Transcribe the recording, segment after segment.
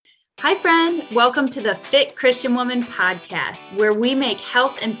Hi, friends. Welcome to the Fit Christian Woman podcast, where we make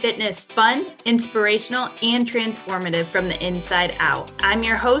health and fitness fun, inspirational, and transformative from the inside out. I'm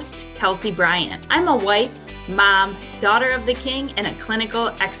your host, Kelsey Bryant. I'm a wife, mom, daughter of the king, and a clinical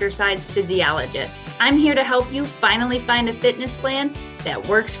exercise physiologist. I'm here to help you finally find a fitness plan that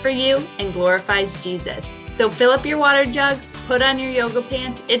works for you and glorifies Jesus. So fill up your water jug, put on your yoga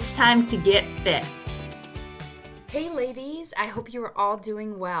pants. It's time to get fit. Hey ladies, I hope you are all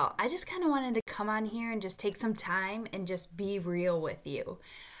doing well. I just kind of wanted to come on here and just take some time and just be real with you.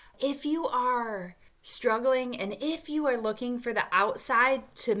 If you are struggling and if you are looking for the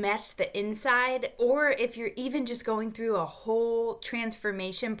outside to match the inside, or if you're even just going through a whole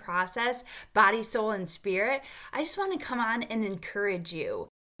transformation process, body, soul, and spirit, I just want to come on and encourage you.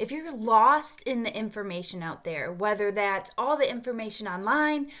 If you're lost in the information out there, whether that's all the information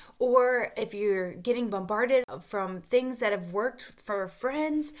online or if you're getting bombarded from things that have worked for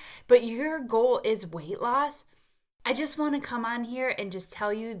friends, but your goal is weight loss, I just want to come on here and just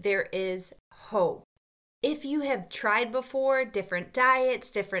tell you there is hope. If you have tried before different diets,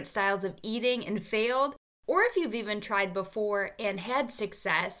 different styles of eating and failed, or if you've even tried before and had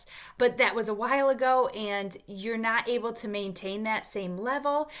success, but that was a while ago and you're not able to maintain that same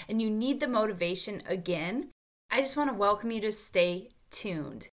level and you need the motivation again, I just want to welcome you to stay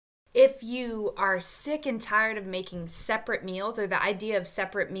tuned. If you are sick and tired of making separate meals, or the idea of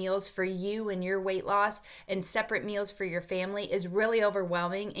separate meals for you and your weight loss and separate meals for your family is really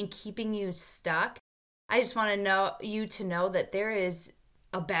overwhelming and keeping you stuck, I just want you to know that there is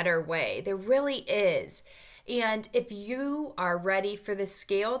a better way. There really is. And if you are ready for the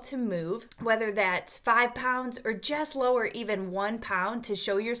scale to move, whether that's 5 pounds or just lower even 1 pound to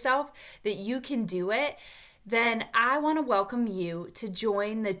show yourself that you can do it, then I want to welcome you to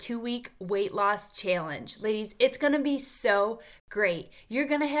join the 2-week weight loss challenge. Ladies, it's going to be so great. You're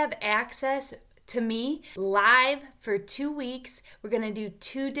going to have access to me live for 2 weeks. We're going to do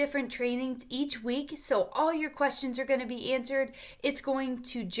 2 different trainings each week, so all your questions are going to be answered. It's going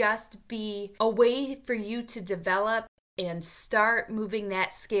to just be a way for you to develop and start moving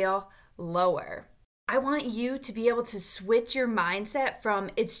that scale lower. I want you to be able to switch your mindset from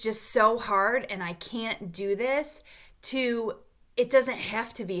it's just so hard and I can't do this to it doesn't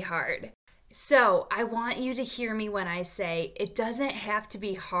have to be hard. So I want you to hear me when I say it doesn't have to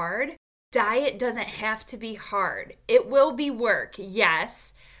be hard. Diet doesn't have to be hard. It will be work,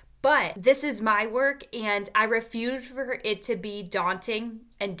 yes, but this is my work and I refuse for it to be daunting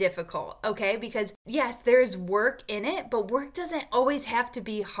and difficult, okay? Because yes, there's work in it, but work doesn't always have to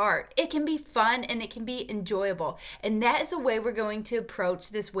be hard. It can be fun and it can be enjoyable. And that is the way we're going to approach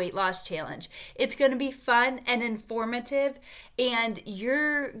this weight loss challenge. It's going to be fun and informative, and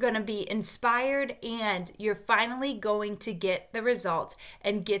you're going to be inspired, and you're finally going to get the results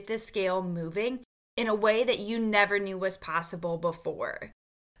and get the scale moving in a way that you never knew was possible before.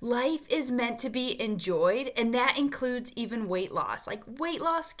 Life is meant to be enjoyed, and that includes even weight loss. Like, weight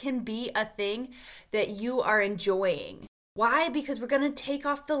loss can be a thing that you are enjoying. Why? Because we're going to take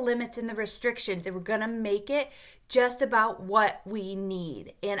off the limits and the restrictions, and we're going to make it just about what we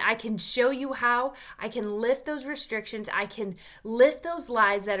need. And I can show you how. I can lift those restrictions. I can lift those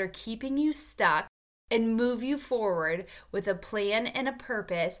lies that are keeping you stuck and move you forward with a plan and a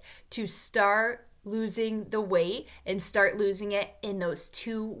purpose to start losing the weight and start losing it in those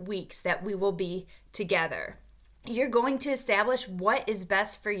 2 weeks that we will be together. You're going to establish what is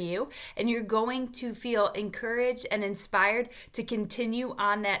best for you, and you're going to feel encouraged and inspired to continue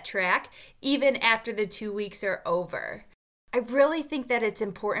on that track even after the 2 weeks are over. I really think that it's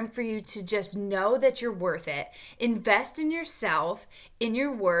important for you to just know that you're worth it. Invest in yourself, in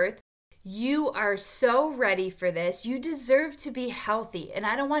your worth. You are so ready for this. You deserve to be healthy, and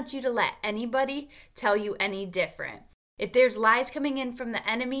I don't want you to let anybody tell you any different. If there's lies coming in from the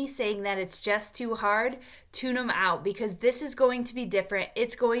enemy saying that it's just too hard, tune them out, because this is going to be different.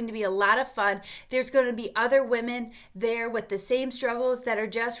 It's going to be a lot of fun. There's going to be other women there with the same struggles that are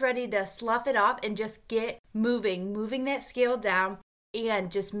just ready to slough it off and just get moving that scale down,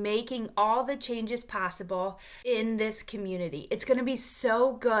 and just making all the changes possible in this community. It's going to be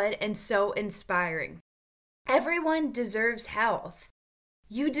so good and so inspiring. Everyone deserves health.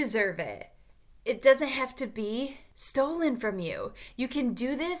 You deserve it. It doesn't have to be stolen from you. You can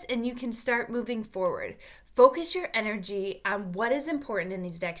do this and you can start moving forward. Focus your energy on what is important in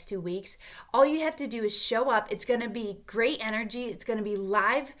these next 2 weeks. All you have to do is show up. It's going to be great energy. It's going to be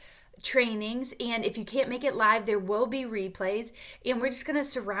live trainings, and if you can't make it live, there will be replays, and we're just going to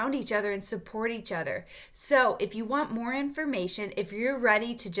surround each other and support each other. So if you want more information, if you're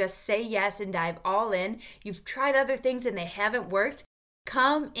ready to just say yes and dive all in, you've tried other things and they haven't worked,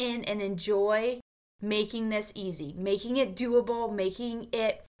 Come in and enjoy making this easy, making it doable, making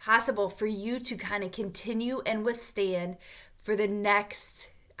it possible for you to kind of continue and withstand for the next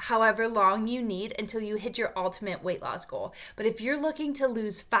however long you need until you hit your ultimate weight loss goal. But if you're looking to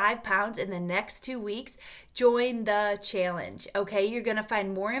lose 5 pounds in the next 2 weeks, join the challenge, okay? You're going to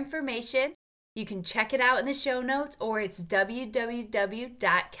find more information. You can check it out in the show notes, or it's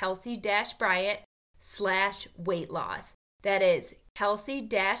www.kelsey-bryant/weight loss. That is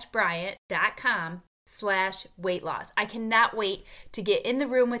kelsey-bryant.com/weight loss. I cannot wait to get in the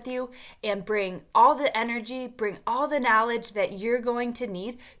room with you and bring all the energy, bring all the knowledge that you're going to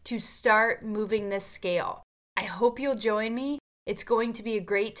need to start moving this scale. I hope you'll join me. It's going to be a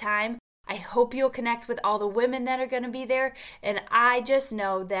great time. I hope you'll connect with all the women that are going to be there, and I just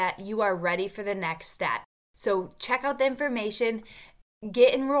know that you are ready for the next step. So check out the information,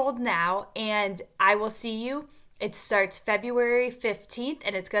 get enrolled now, and I will see you. It starts February 15th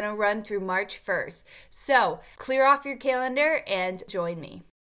and it's going to run through March 1st. So clear off your calendar and join me.